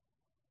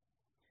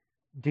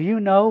 Do you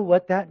know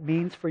what that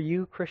means for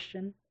you,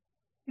 Christian?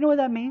 You know what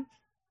that means?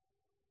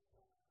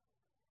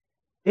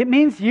 It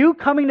means you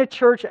coming to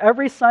church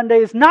every Sunday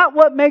is not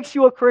what makes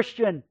you a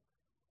Christian.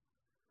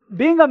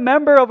 Being a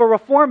member of a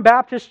Reformed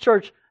Baptist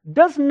church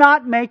does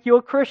not make you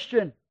a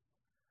Christian.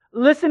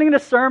 Listening to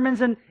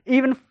sermons and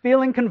even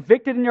feeling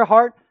convicted in your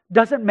heart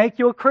doesn't make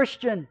you a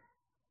Christian.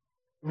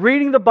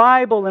 Reading the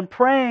Bible and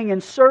praying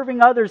and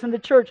serving others in the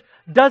church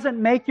doesn't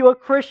make you a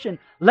Christian.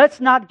 Let's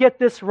not get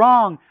this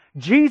wrong.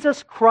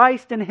 Jesus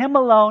Christ and Him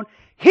alone,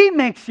 He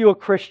makes you a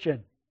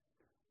Christian.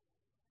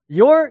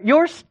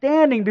 Your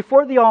standing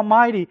before the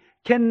Almighty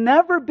can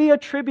never be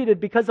attributed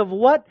because of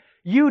what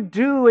you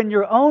do in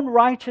your own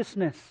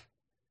righteousness.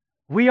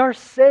 We are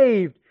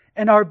saved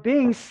and are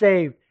being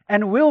saved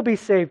and will be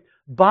saved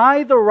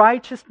by the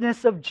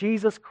righteousness of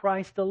Jesus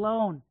Christ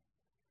alone.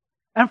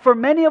 And for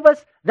many of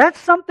us, that's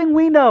something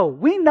we know.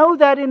 We know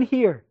that in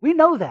here. We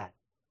know that.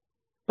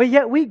 But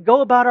yet we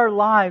go about our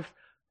lives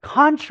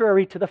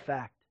contrary to the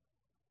fact.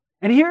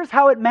 And here's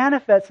how it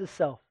manifests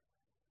itself.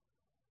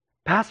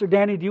 Pastor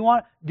Danny, do you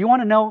want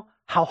to know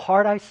how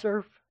hard I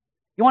serve?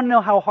 You want to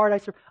know how hard I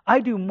serve? I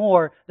do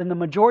more than the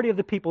majority of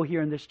the people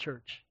here in this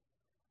church.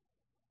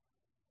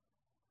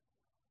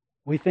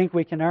 We think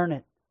we can earn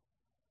it.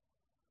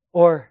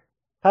 Or,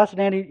 Pastor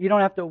Danny, you don't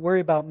have to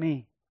worry about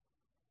me.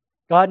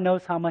 God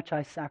knows how much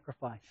I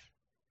sacrifice.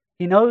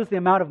 He knows the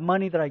amount of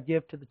money that I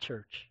give to the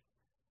church.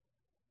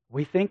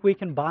 We think we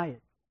can buy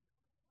it.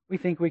 We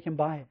think we can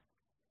buy it.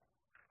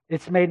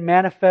 It's made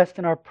manifest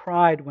in our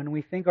pride when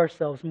we think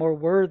ourselves more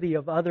worthy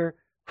of other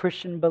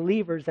Christian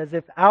believers as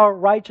if our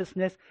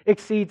righteousness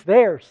exceeds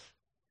theirs.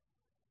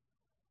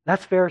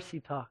 That's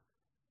Pharisee talk.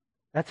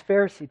 That's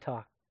Pharisee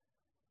talk.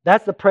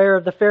 That's the prayer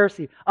of the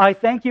Pharisee. I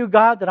thank you,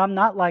 God, that I'm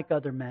not like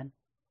other men.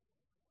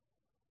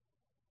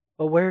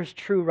 But where's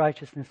true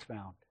righteousness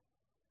found?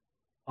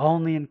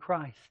 Only in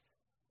Christ,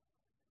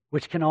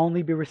 which can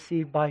only be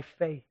received by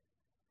faith.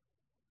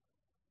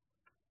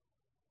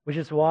 Which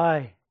is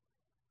why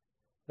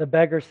the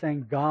beggar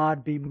saying,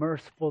 God, be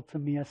merciful to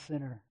me, a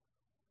sinner.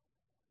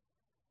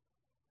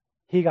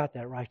 He got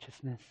that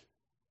righteousness.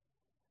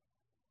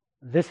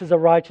 This is a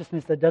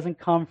righteousness that doesn't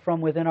come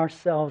from within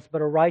ourselves,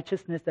 but a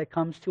righteousness that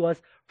comes to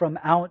us from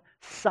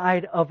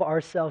outside of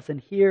ourselves. And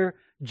here,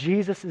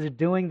 Jesus is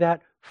doing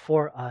that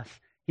for us.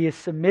 He is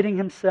submitting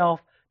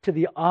Himself to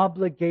the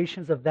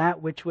obligations of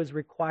that which was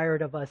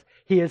required of us.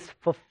 He is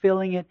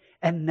fulfilling it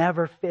and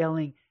never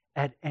failing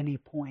at any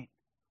point.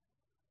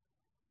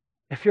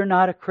 If you're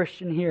not a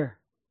Christian here,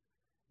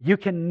 you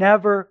can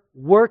never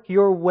work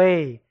your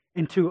way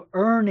into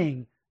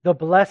earning the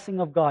blessing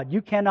of God. You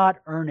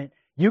cannot earn it.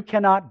 You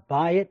cannot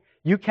buy it.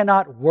 You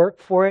cannot work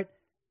for it.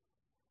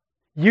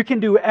 You can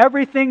do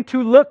everything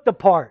to look the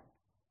part,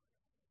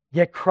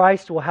 yet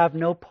Christ will have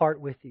no part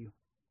with you.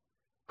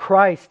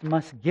 Christ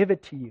must give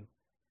it to you,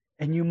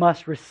 and you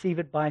must receive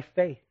it by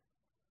faith.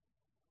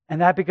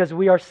 And that because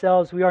we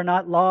ourselves, we are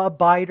not law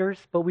abiders,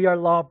 but we are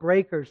law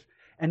breakers.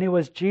 And it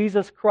was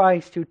Jesus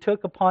Christ who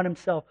took upon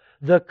Himself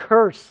the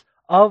curse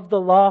of the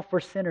law for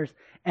sinners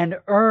and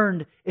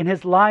earned in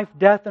His life,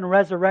 death, and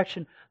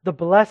resurrection the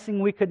blessing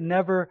we could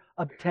never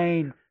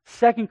obtain.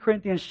 2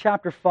 Corinthians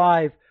chapter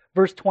 5,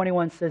 verse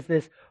 21 says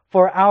this,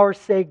 for our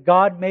sake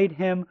God made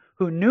Him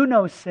who knew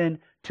no sin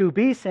to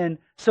be sin,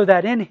 so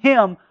that in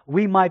Him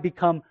we might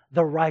become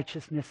the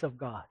righteousness of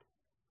God.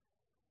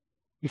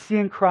 You see,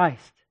 in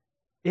Christ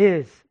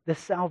is the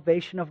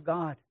salvation of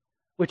God,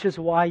 which is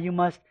why you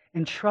must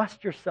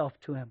entrust yourself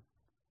to Him.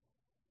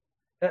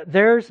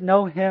 There's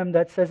no hymn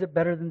that says it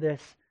better than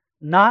this.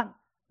 Not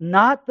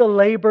the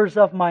labors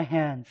of my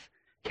hands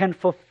can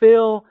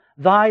fulfill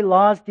Thy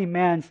law's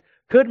demands.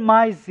 Could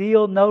my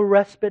zeal no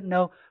respite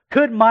know?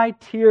 could my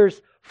tears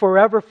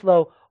forever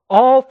flow?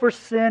 All for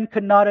sin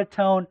could not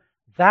atone.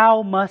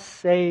 Thou must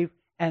save,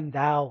 and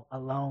thou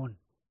alone.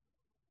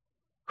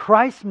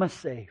 Christ must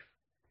save,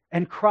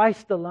 and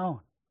Christ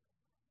alone.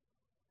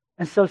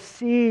 And so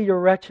see your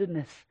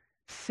wretchedness,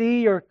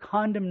 see your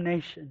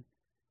condemnation,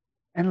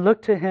 and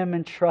look to Him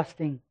in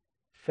trusting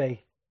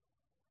faith.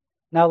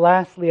 Now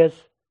lastly, as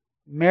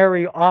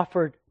Mary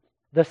offered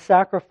the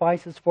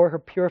sacrifices for her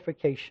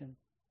purification,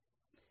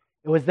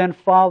 it was then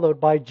followed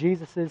by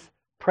Jesus'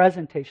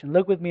 presentation.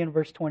 Look with me in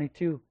verse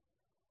 22.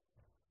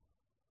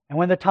 And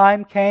when the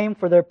time came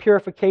for their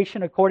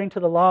purification according to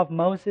the law of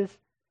Moses,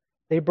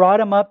 they brought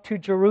him up to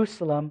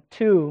Jerusalem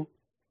to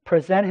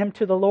present him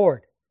to the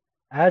Lord.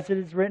 As it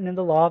is written in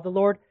the law of the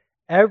Lord,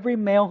 every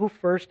male who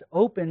first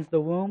opens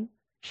the womb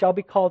shall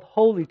be called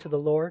holy to the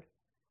Lord,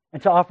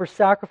 and to offer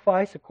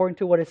sacrifice according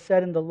to what is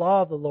said in the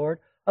law of the Lord,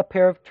 a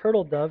pair of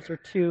turtle doves or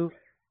 2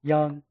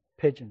 young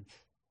pigeons.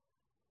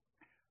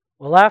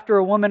 Well, after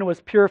a woman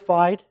was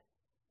purified,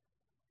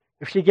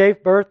 if she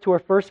gave birth to her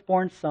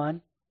firstborn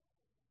son,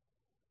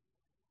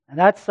 and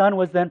that son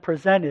was then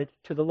presented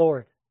to the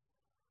Lord.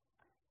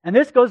 And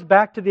this goes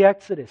back to the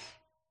Exodus.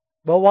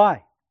 Well,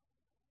 why?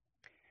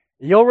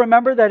 You'll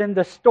remember that in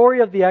the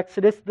story of the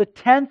Exodus, the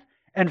 10th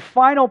and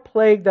final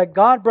plague that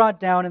God brought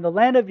down in the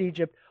land of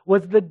Egypt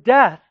was the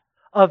death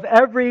of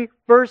every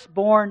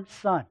firstborn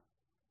son.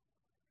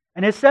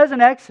 And it says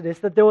in Exodus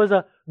that there was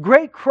a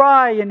great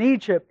cry in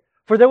Egypt,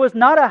 for there was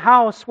not a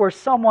house where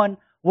someone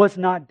was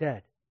not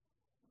dead.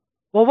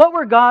 Well, what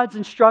were God's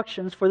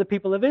instructions for the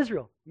people of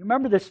Israel? You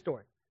remember this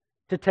story.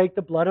 To take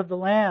the blood of the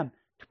lamb,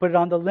 to put it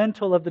on the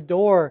lintel of the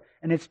door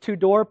and its 2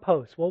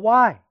 doorposts. Well,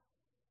 why?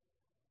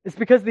 It's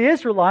because the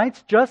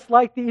Israelites, just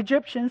like the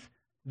Egyptians,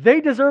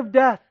 they deserved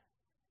death.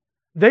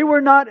 They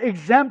were not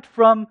exempt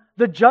from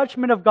the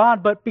judgment of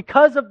God, but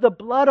because of the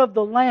blood of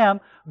the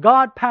lamb,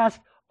 God passed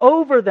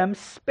over them,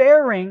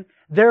 sparing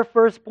their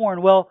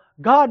firstborn. Well,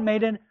 God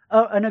made an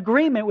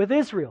agreement with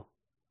Israel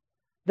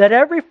that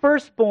every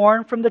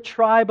firstborn from the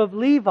tribe of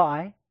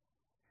Levi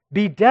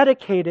be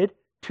dedicated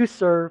to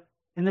serve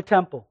in the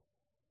temple.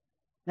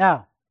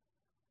 Now,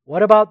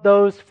 what about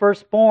those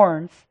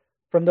firstborns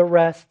from the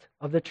rest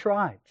of the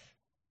tribes?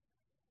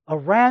 A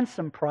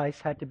ransom price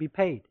had to be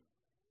paid.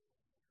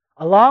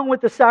 Along with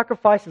the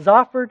sacrifices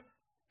offered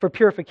for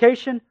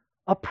purification,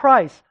 a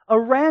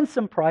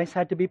ransom price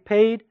had to be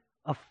paid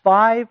of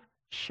 5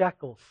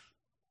 shekels.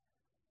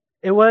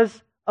 It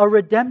was a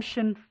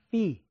redemption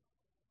fee.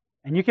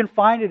 And you can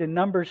find it in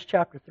Numbers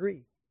chapter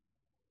 3.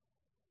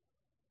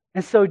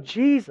 And so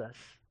Jesus,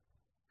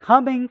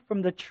 coming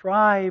from the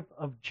tribe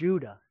of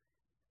Judah,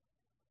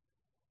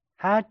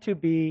 had to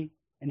be,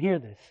 and hear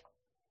this,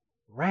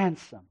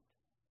 ransomed.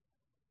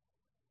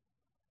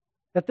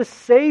 That the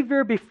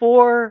Savior,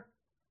 before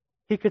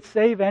He could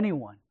save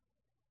anyone,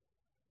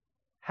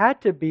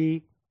 had to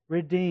be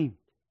redeemed.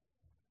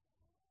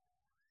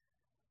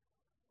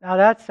 Now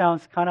that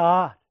sounds kind of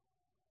odd.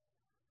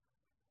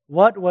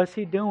 What was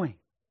He doing?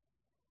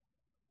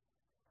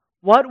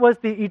 What was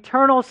the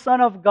eternal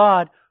Son of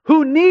God,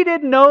 who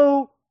needed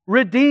no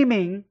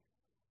redeeming,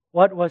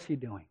 what was He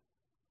doing?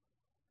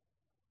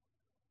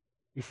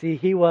 You see,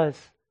 He was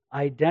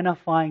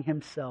identifying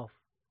Himself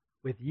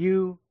with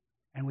you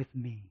and with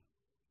me.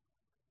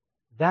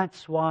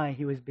 That's why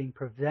He was being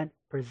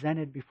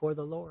presented before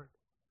the Lord.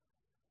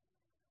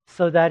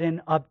 So that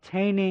in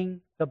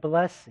obtaining the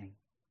blessing,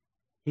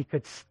 He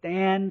could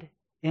stand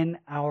in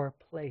our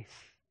place.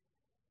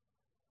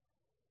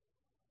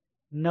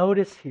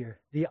 Notice here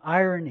the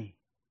irony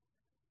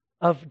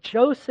of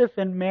Joseph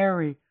and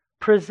Mary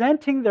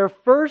presenting their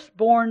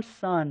firstborn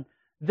son,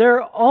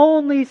 their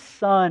only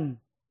son,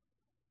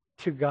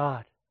 to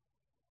God.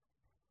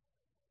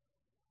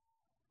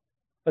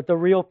 But the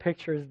real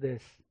picture is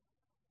this.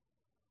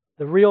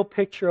 The real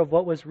picture of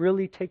what was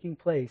really taking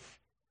place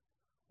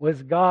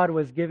was God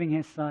was giving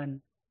His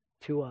Son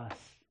to us.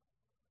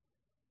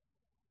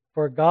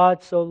 For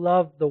God so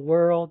loved the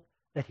world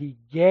that He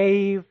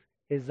gave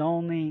His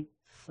only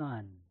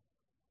Son.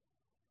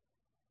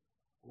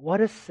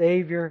 What a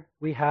Savior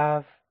we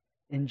have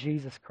in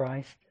Jesus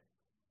Christ.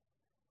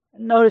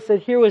 And notice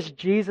that here was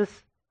Jesus,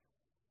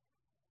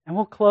 and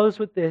we'll close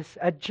with this,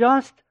 at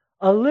just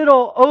a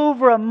little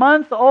over a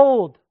month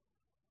old.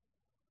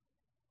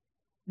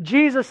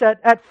 Jesus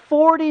at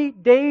 40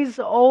 days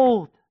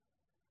old,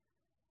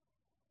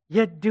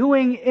 yet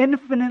doing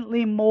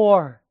infinitely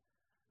more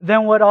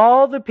than what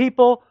all the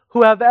people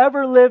who have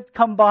ever lived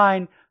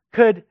combined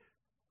could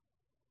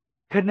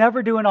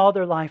never do in all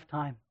their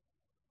lifetime.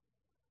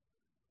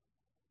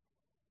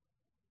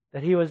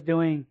 That He was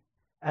doing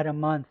at a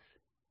month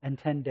and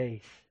 10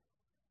 days.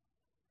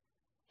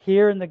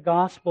 Here in the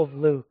Gospel of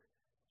Luke,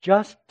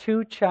 just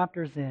 2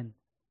 chapters in,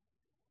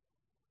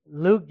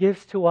 Luke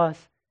gives to us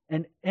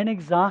an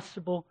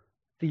inexhaustible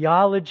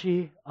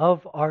theology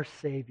of our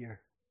Savior.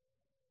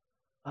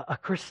 A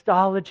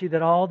Christology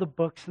that all the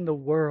books in the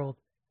world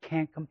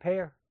can't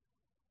compare.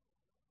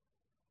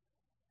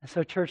 And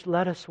so, church,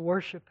 let us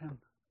worship Him.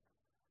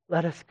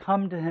 Let us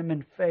come to Him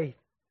in faith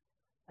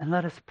and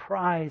let us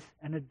prize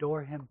and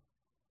adore Him.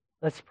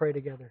 Let's pray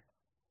together.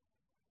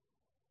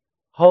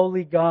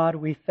 Holy God,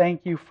 we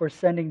thank You for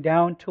sending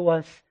down to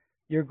us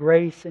Your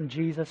grace in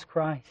Jesus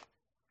Christ,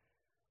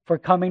 for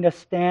coming to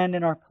stand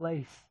in our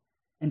place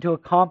and to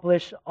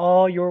accomplish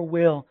all Your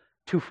will,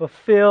 to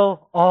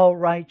fulfill all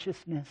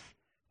righteousness,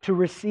 to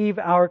receive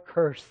our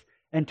curse,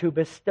 and to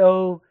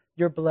bestow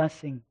Your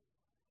blessing.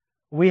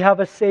 We have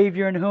a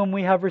Savior in whom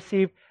we have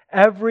received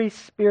every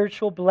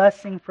spiritual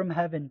blessing from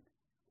heaven,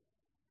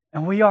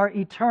 and we are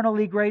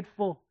eternally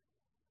grateful.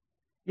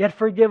 Yet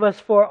forgive us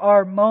for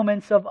our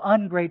moments of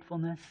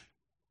ungratefulness,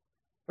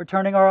 for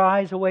turning our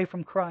eyes away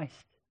from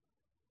Christ,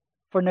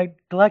 for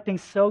neglecting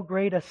so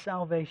great a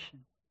salvation.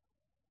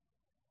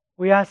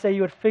 We ask that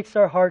You would fix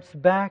our hearts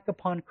back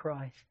upon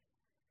Christ,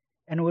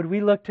 and would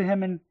we look to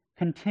Him in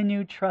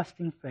continued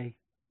trusting faith.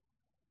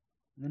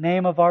 In the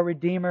name of our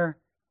Redeemer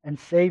and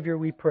Savior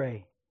we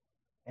pray.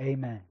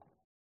 Amen.